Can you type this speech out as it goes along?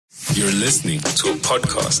You're listening to a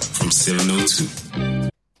podcast from 702.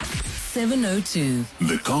 702.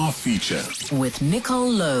 The Car Feature. With Nicole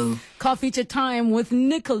Lowe. Car Feature time with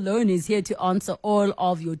Nicole Lowe is here to answer all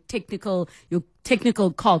of your technical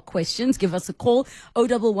car questions. Give us a call,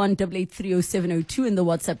 011 883 0702 and the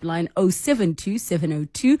WhatsApp line 072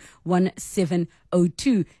 702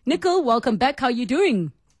 1702. Nicole, welcome back. How are you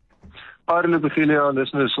doing? Hi, Ophelia,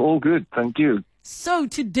 listeners. All good. Thank you. So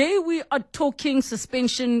today we are talking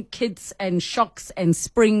suspension kits and shocks and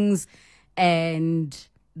springs and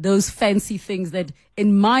those fancy things that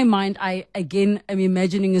in my mind, I again am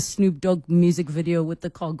imagining a Snoop Dogg music video with the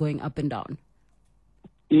car going up and down.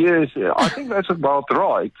 Yes, I think that's about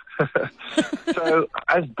right. So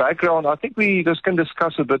as background, I think we just can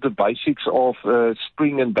discuss a bit the basics of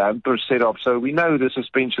spring and damper setup. So we know the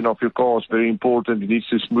suspension of your car is very important. It needs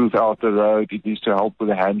to smooth out the road. It needs to help with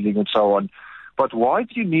the handling and so on. But why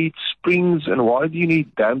do you need springs and why do you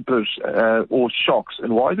need dampers or shocks?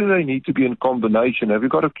 And why do they need to be in combination? Have you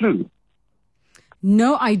got a clue?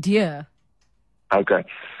 No idea. Okay.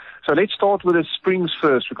 So let's start with the springs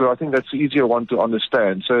first because I think that's the easier one to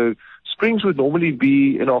understand. So springs would normally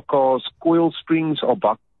be in our cars coil springs or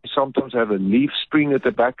buckles. Sometimes have a leaf spring at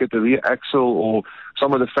the back at the rear axle, or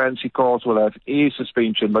some of the fancy cars will have air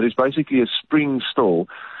suspension, but it's basically a spring still.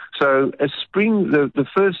 So a spring, the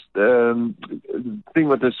first thing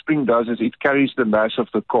what the spring does is it carries the mass of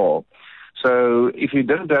the car. So if you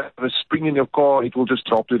don't have a spring in your car, it will just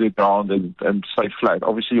drop to the ground and stay flat.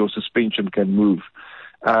 Obviously, your suspension can move.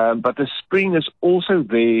 But the spring is also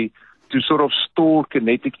there to sort of store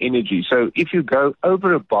kinetic energy. So if you go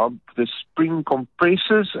over a bump, the spring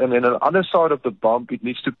compresses, and then on the other side of the bump, it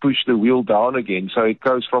needs to push the wheel down again. So it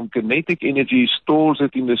goes from kinetic energy, stores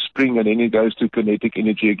it in the spring, and then it goes to kinetic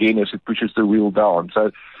energy again as it pushes the wheel down.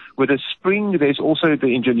 So with a spring, there's also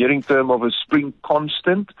the engineering term of a spring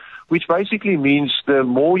constant, which basically means the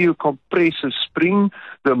more you compress a spring,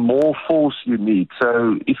 the more force you need.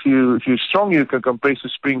 So if you're strong, you can compress a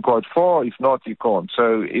spring quite far. If not, you can't.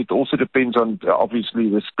 So it also depends on, obviously,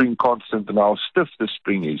 the spring constant and how stiff the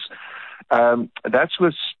spring is. That's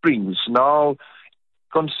with springs. Now,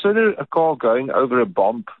 consider a car going over a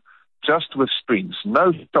bump just with springs,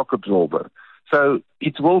 no shock absorber. So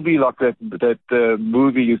it will be like that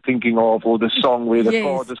movie you're thinking of, or the song where the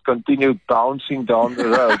car just continues bouncing down the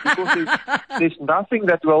road. Because there's nothing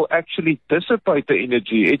that will actually dissipate the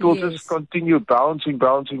energy. It will just continue bouncing.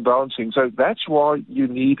 So that's why you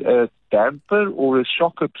need a damper or a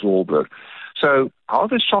shock absorber. So how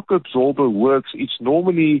the shock absorber works, it's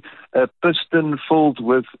normally a piston filled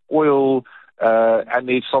with oil, and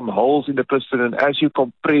there's some holes in the piston, and as you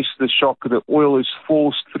compress the shock, the oil is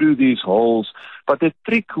forced through these holes. But the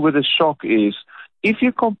trick with the shock is, if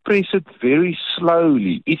you compress it very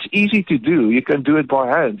slowly, it's easy to do. You can do it by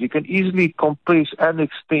hand. You can easily compress and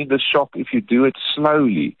extend the shock if you do it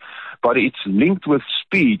slowly. But it's linked with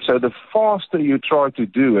speed, so the faster you try to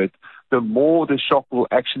do it, the more the shock will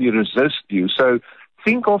actually resist you. So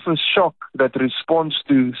think of a shock that responds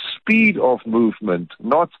to speed of movement,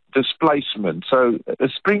 not displacement. So a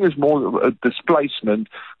spring is more a displacement,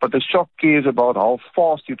 but the shock cares about how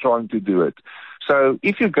fast you're trying to do it. So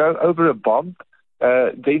if you go over a bump,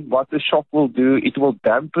 then what the shock will do, it will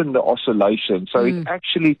dampen the oscillation. So it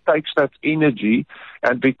actually takes that energy,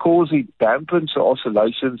 and because it dampens the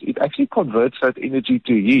oscillations, it actually converts that energy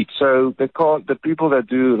to heat. So the people that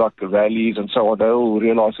do like the rallies and so on, they'll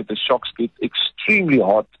realize that the shocks get extremely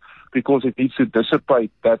hot because it needs to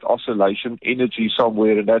dissipate that oscillation energy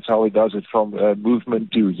somewhere, and that's how it does it, from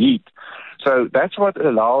movement to heat. So that's what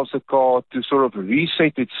allows the car to sort of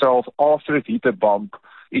reset itself after it hit a bump.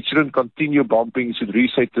 It shouldn't continue bumping. It should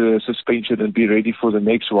reset the suspension and be ready for the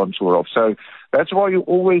next one, sort of. So that's why you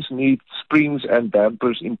always need springs and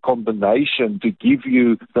dampers in combination to give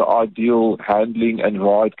you the ideal handling and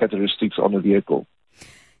ride characteristics on a vehicle.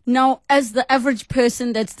 Now, as the average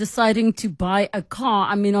person that's deciding to buy a car,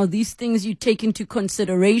 I mean, are these things you take into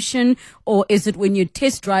consideration, or is it when you're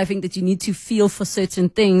test driving that you need to feel for certain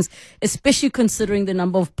things, especially considering the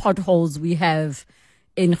number of potholes we have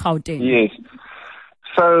in Gauteng? Yes.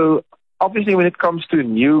 So obviously when it comes to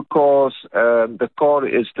new cars, the car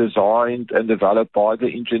is designed and developed by the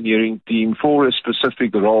engineering team for a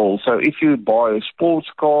specific role. So if you buy a sports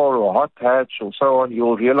car or a hot hatch or so on,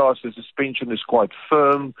 you'll realize the suspension is quite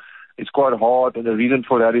firm. It's quite hard, and the reason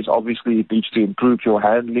for that is obviously it needs to improve your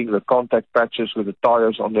handling, the contact patches with the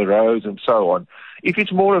tires on the roads and so on. If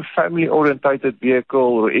it's more a family-orientated vehicle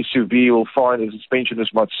or SUV, you'll find the suspension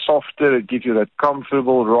is much softer. It gives you that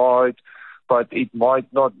comfortable ride, but it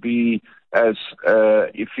might not be as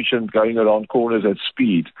efficient going around corners at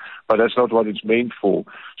speed, but that's not what it's meant for.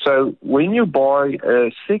 So when you buy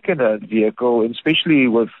a second-hand vehicle, especially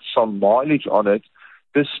with some mileage on it,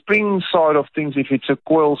 the spring side of things, if it's a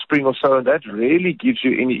coil spring or so, and that rarely gives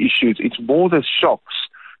you any issues. It's more the shocks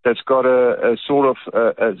that's got a sort of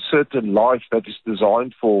a certain life that is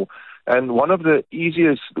designed for. And one of the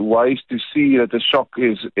easiest ways to see that the shock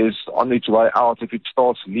is on its way out if it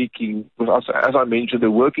starts leaking, because as I mentioned, the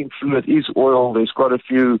working fluid is oil. There's quite a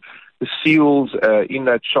few seals in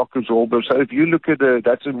that shock absorber. So if you look at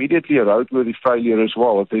that's immediately a roadworthy failure as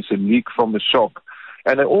well, if there's a leak from the shock.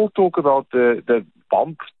 And they all talk about the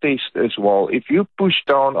bump test as well. If you push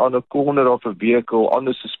down on a corner of a vehicle on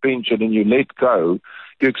the suspension and you let go,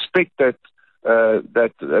 you expect that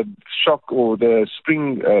shock or the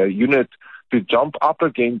spring unit to jump up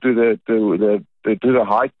again to the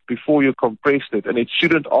height before you compressed it, and it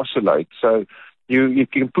shouldn't oscillate. So you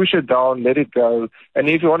can push it down, let it go, and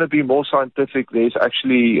if you want to be more scientific, there's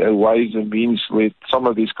actually ways and means where some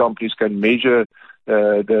of these companies can measure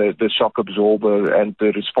the shock absorber and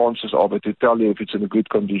the responses of it to tell you if it's in a good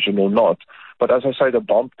condition or not. But as I say, the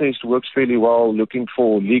bump test works fairly well. Looking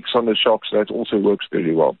for leaks on the shocks, that also works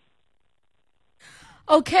very well.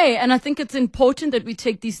 Okay, and I think it's important that we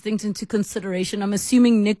take these things into consideration. I'm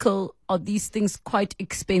assuming, Nicol, are these things quite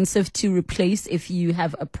expensive to replace if you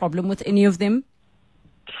have a problem with any of them?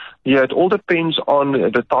 Yeah, it all depends on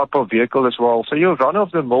the type of vehicle as well. So your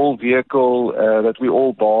run-of-the-mill vehicle that we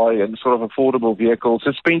all buy and sort of affordable vehicles,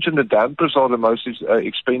 suspension, the dampers are the most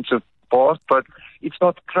expensive part, but it's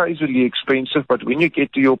not crazily expensive. But when you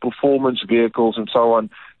get to your performance vehicles and so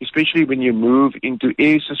on, especially when you move into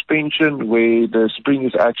air suspension where the spring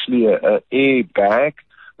is actually a air bag,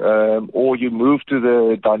 or you move to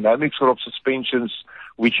the dynamic sort of suspensions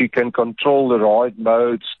which you can control the ride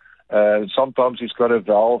modes. Sometimes it's got a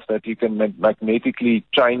valve that you can magnetically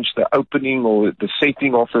change the opening or the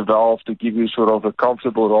setting of the valve to give you sort of a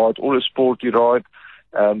comfortable ride or a sporty ride.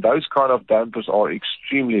 Those kind of dampers are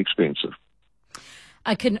extremely expensive.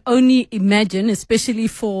 I can only imagine, especially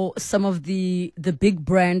for some of the big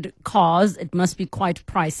brand cars, it must be quite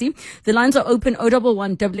pricey. The lines are open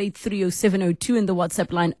 011 883 0702 and the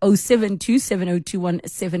WhatsApp line 072 7021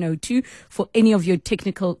 702 for any of your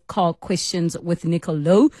technical car questions with Nicol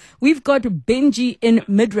Low. We've got Benji in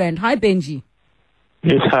Midrand. Hi, Benji.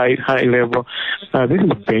 Yes, hi, Lebo. This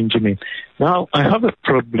is Benjamin. Now, I have a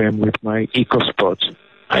problem with my EcoSport.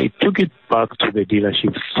 I took it back to the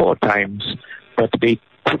dealership 4 times, but they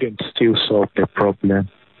couldn't still solve the problem.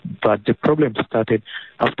 But the problem started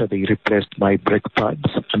after they replaced my brake pads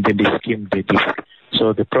and then they skimmed the disc.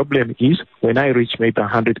 So the problem is when I reach maybe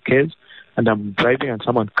 100 km and I'm driving and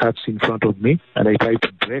someone cuts in front of me and I try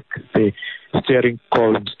to brake, the steering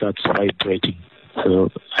column starts vibrating. So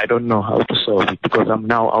I don't know how to solve it because I'm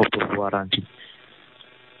now out of warranty.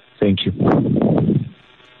 Thank you.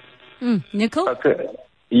 Nicol? Okay.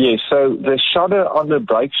 Yes, so the shudder on the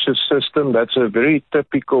brake shift system, that's a very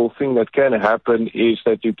typical thing that can happen, is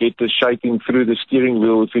that you get the shaking through the steering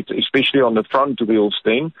wheel, if it's especially on the front wheels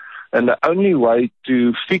then. And the only way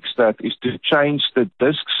to fix that is to change the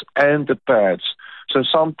discs and the pads. So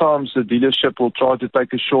sometimes the dealership will try to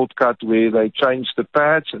take a shortcut where they change the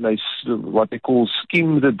pads and they what they call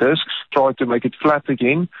skim the discs, try to make it flat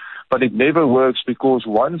again. But it never works because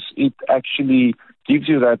once it actually gives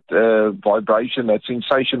you that vibration, that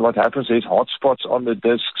sensation, what happens is hot spots on the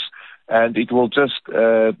discs and it will just,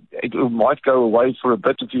 it might go away for a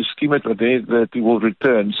bit if you skim it, but then it will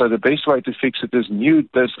return. So the best way to fix it is new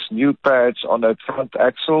discs, new pads on that front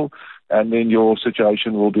axle, and then your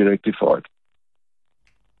situation will be rectified.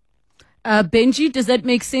 Benji, does that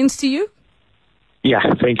make sense to you?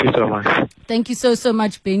 Yeah, thank you so much. Thank you so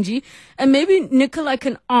much, Benji. And maybe, Nicol, I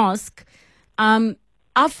can ask,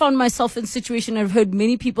 I've found myself in a situation, I've heard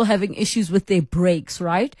many people having issues with their brakes,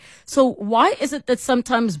 right? So why is it that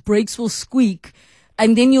sometimes brakes will squeak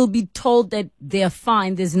and then you'll be told that they're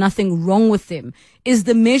fine, there's nothing wrong with them? Is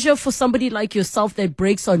the measure for somebody like yourself that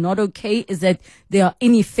brakes are not okay, is that they are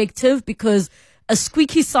ineffective? Because a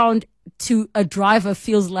squeaky sound to a driver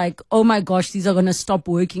feels like, oh my gosh, these are going to stop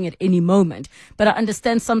working at any moment. But I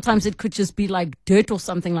understand sometimes it could just be like dirt or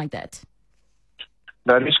something like that.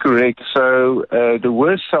 That is correct. So the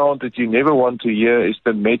worst sound that you never want to hear is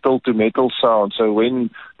the metal-to-metal sound. So when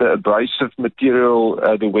the abrasive material,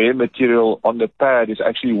 the wear material on the pad is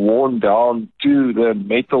actually worn down to the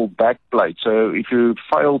metal backplate. So if you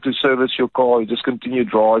fail to service your car, you just continue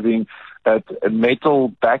driving, that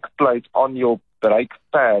metal backplate on your brake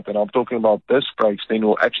pad, and I'm talking about disc brakes, then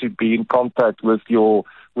will actually be in contact with your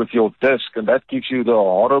disc, and that gives you the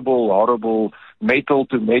horrible metal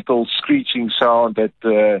to metal screeching sound that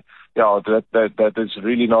that is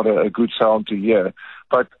really not a good sound to hear.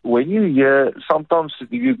 But when you hear, sometimes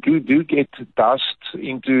you do get dust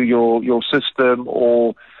into your system,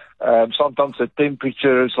 or sometimes the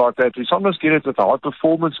temperature is like that. We sometimes get it with high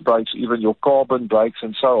performance brakes, even your carbon brakes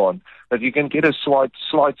and so on, that you can get a slight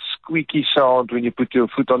squeaky sound when you put your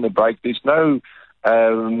foot on the brake. There's no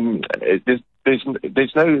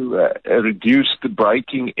reduced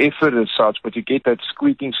braking effort as such, but you get that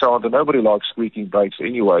squeaking sound, and nobody likes squeaking brakes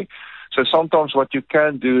anyway. So sometimes what you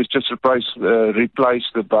can do is just replace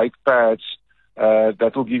the brake pads.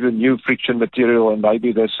 That will give you new friction material, and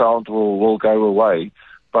maybe the sound will go away.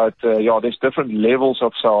 But there's different levels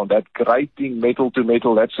of sound. That grating metal to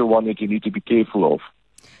metal, that's the one that you need to be careful of.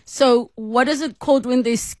 So what is it called when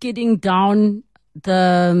they're skidding down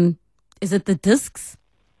is it the discs?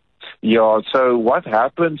 Yeah, so what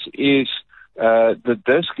happens is the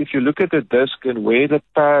disc, if you look at the disc and where the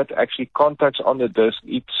pad actually contacts on the disc,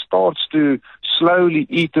 it starts to slowly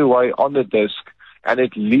eat away on the disc, and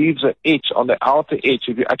it leaves an edge on the outer edge.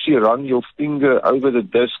 If you actually run your finger over the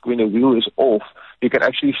disc when the wheel is off, you can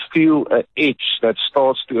actually feel an edge that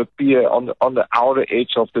starts to appear on the outer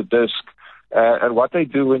edge of the disc. And what they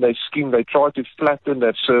do when they skim, they try to flatten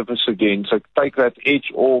that surface again. So take that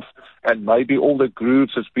edge off, and maybe all the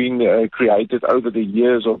grooves that's been created over the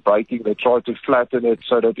years of braking, they try to flatten it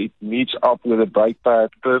so that it meets up with the brake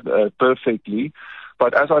pad perfectly.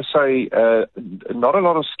 But as I say, not a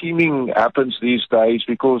lot of skimming happens these days,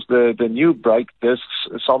 because the new brake discs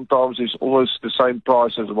sometimes is almost the same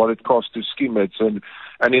price as what it costs to skim it. And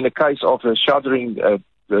in the case of the shuttering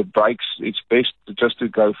the brakes, it's best just to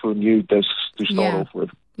go for new discs to start off with.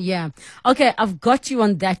 Yeah. Okay, I've got you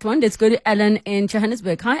on that one. Let's go to Alan in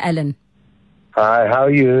Johannesburg. Hi, Alan. Hi, how are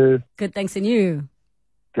you? Good, thanks. And you?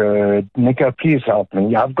 Good. Nico, please help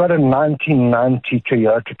me. I've got a 1990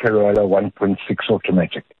 Toyota Corolla 1.6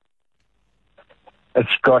 automatic.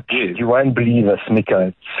 It's got, you won't believe this,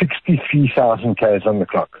 Nico, 63,000 Ks on the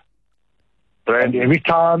clock. And every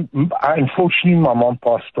time, unfortunately, my mom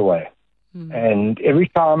passed away. And every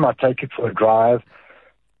time I take it for a drive,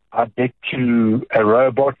 I get to a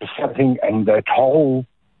robot or something, and that whole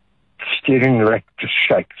steering rack just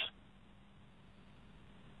shakes.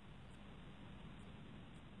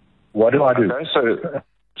 What do I do? Okay,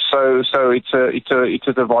 so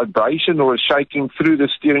it's a vibration or a shaking through the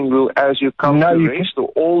steering wheel as you come to rest, or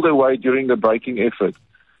all the way during the braking effort?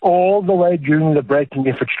 All the way during the braking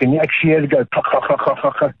effort. Can you actually hear it go clock, clock, clock,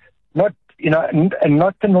 clock, clock? Not, and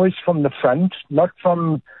not the noise from the front, not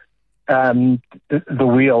from the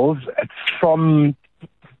wheels, it's from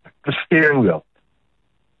the steering wheel.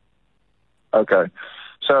 Okay.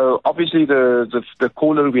 So obviously the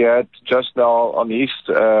caller we had just now on East,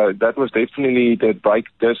 that was definitely the brake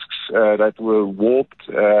discs that were warped,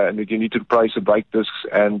 and that you need to replace the brake discs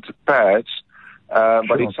and pads.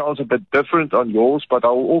 But it sounds a bit different on yours, but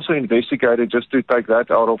I'll also investigate it just to take that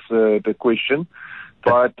out of the question.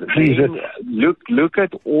 But look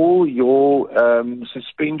at all your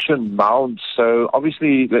suspension mounts. So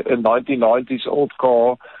obviously a 1990s old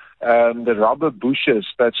car, the rubber bushes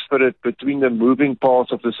that's fitted between the moving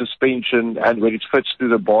parts of the suspension and where it fits to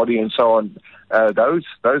the body and so on,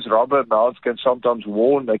 those rubber mounts can sometimes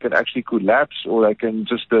worn, they can actually collapse, or they can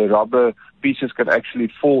just, the rubber pieces can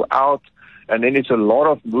actually fall out, and then it's a lot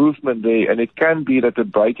of movement there, and it can be that the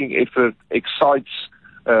braking effort excites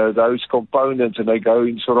those components, and they go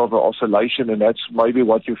in sort of an oscillation, and that's maybe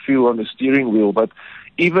what you feel on the steering wheel. But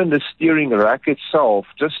even the steering rack itself,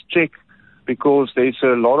 just check, because there's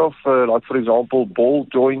a lot of, like for example, ball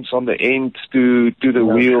joints on the end to the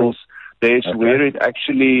wheels. There's where it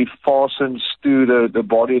actually fastens to the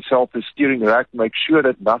body itself, the steering rack. Make sure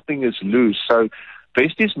that nothing is loose. So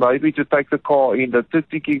best is maybe to take the car in, the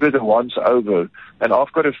 50 kg once over. And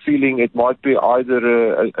I've got a feeling it might be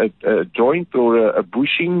either a joint or a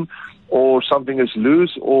bushing, or something is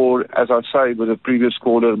loose, or, as I say with the previous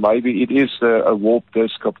caller, maybe it is a warped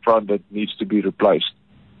disc up front that needs to be replaced.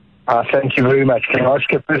 Thank you very much. Can I ask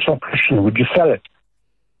you a personal question? Would you sell it?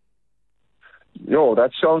 Yeah,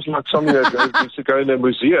 that sounds like something that needs to go in a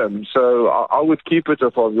museum. So I would keep it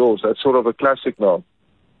if I'm yours. That's sort of a classic now.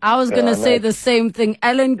 I was going to say the same thing.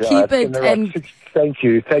 Alan, keep it. And thank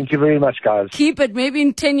you. Thank you very much, guys. Keep it. Maybe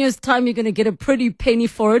in 10 years' time, you're going to get a pretty penny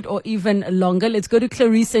for it, or even longer. Let's go to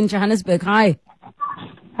Clarissa in Johannesburg. Hi.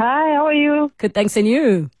 Hi, how are you? Good, thanks. And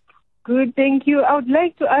you? Good, thank you. I would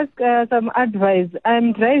like to ask some advice.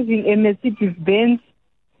 I'm driving a Mercedes-Benz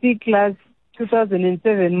C-Class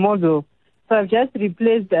 2007 model. So I've just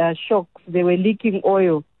replaced shocks. They were leaking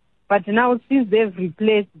oil. But now, since they've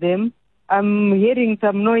replaced them, I'm hearing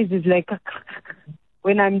some noises like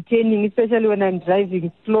when I'm turning, especially when I'm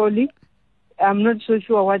driving slowly. I'm not so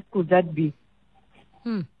sure what could that be.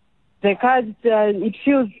 The car, it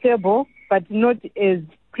feels stable, but not as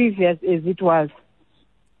previous as it was.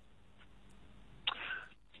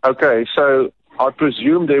 Okay, so I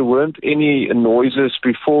presume there weren't any noises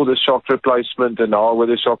before the shock replacement, and now with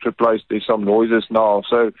the shock replaced, there's some noises now.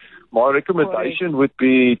 So my recommendation would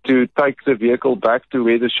be to take the vehicle back to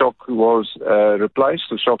where the shock was replaced,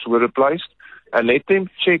 the shocks were replaced, and let them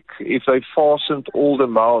check if they fastened all the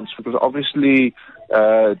mounts, because obviously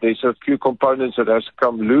there's a few components that has to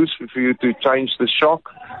come loose for you to change the shock,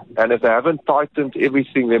 and if they haven't tightened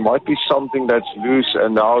everything, there might be something that's loose,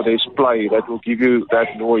 and now there's play that will give you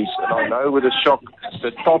that noise. And I know with a shock,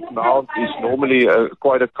 the top mount is normally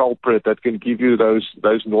quite a culprit that can give you those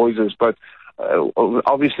noises, but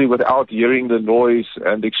obviously without hearing the noise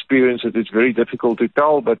and experience it, it's very difficult to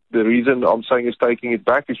tell. But the reason I'm saying is taking it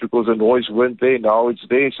back is because the noise weren't there, now it's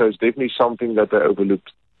there, so it's definitely something that they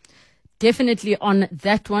overlooked. Definitely on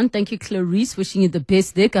that one. Thank you, Clarice. Wishing you the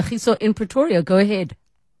best there. Kagiso in Pretoria, go ahead.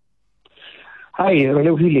 Hi,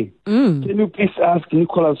 Relevile. Can you please ask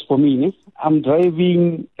Nicholas for me? I'm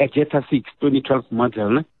driving a Jetta 6 2012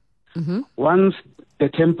 model. Once the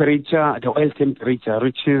temperature, the oil temperature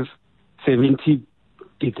reaches 70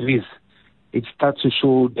 degrees, it starts to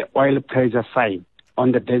show the oil pressure sign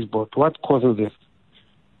on the dashboard. What causes this?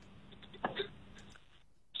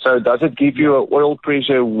 So does it give you an oil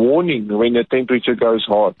pressure warning when the temperature goes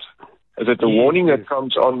hot? Is it the warning that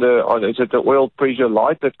comes on is it the oil pressure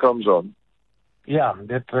light that comes on? Yeah,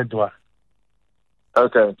 that red one.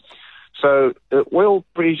 Okay. So the oil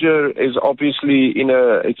pressure is obviously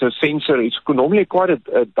it's a sensor. It's normally quite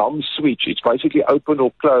a dumb switch. It's basically open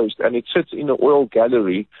or closed, and it sits in the oil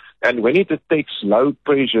gallery. And when it detects low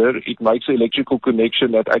pressure, it makes an electrical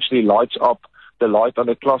connection that actually lights up the light on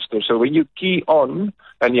the cluster. So when you key on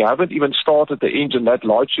and you haven't even started the engine, that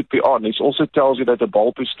light should be on. It also tells you that the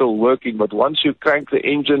bulb is still working, but once you crank the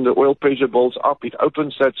engine, the oil pressure builds up, it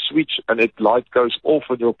opens that switch and that light goes off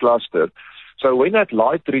on your cluster. So when that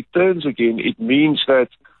light returns again, it means that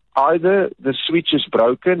either the switch is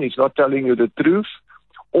broken, it's not telling you the truth,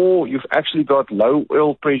 or you've actually got low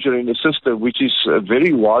oil pressure in the system, which is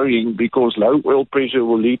very worrying because low oil pressure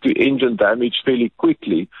will lead to engine damage fairly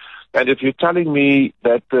quickly. And if you're telling me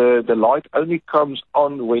that the light only comes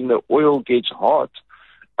on when the oil gets hot,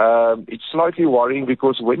 it's slightly worrying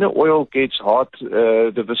because when the oil gets hot,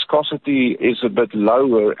 the viscosity is a bit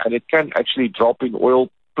lower and it can actually drop in oil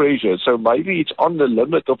pressure. So maybe it's on the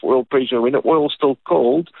limit of oil pressure. When the oil's still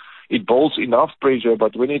cold, it builds enough pressure,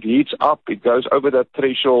 but when it heats up, it goes over that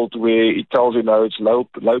threshold where it tells you, no, it's low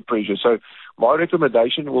pressure. So my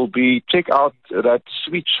recommendation will be check out that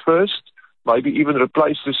switch first. Maybe even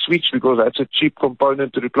replace the switch because that's a cheap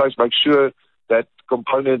component to replace. Make sure that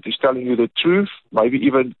component is telling you the truth. Maybe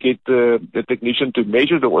even get the technician to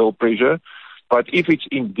measure the oil pressure. But if it's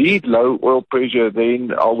indeed low oil pressure,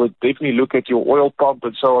 then I would definitely look at your oil pump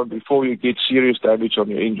and so on before you get serious damage on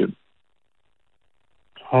your engine.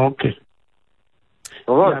 Okay.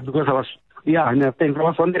 All right. Yeah, because I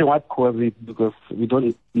was wondering what caused it because we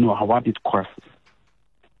don't know what it caused.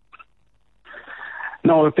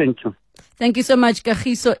 No, thank you. Thank you so much,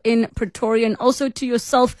 Kagiso in Pretoria, and also to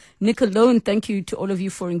yourself, Nicole. Thank you to all of you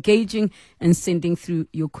for engaging and sending through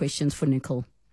your questions for Nicole.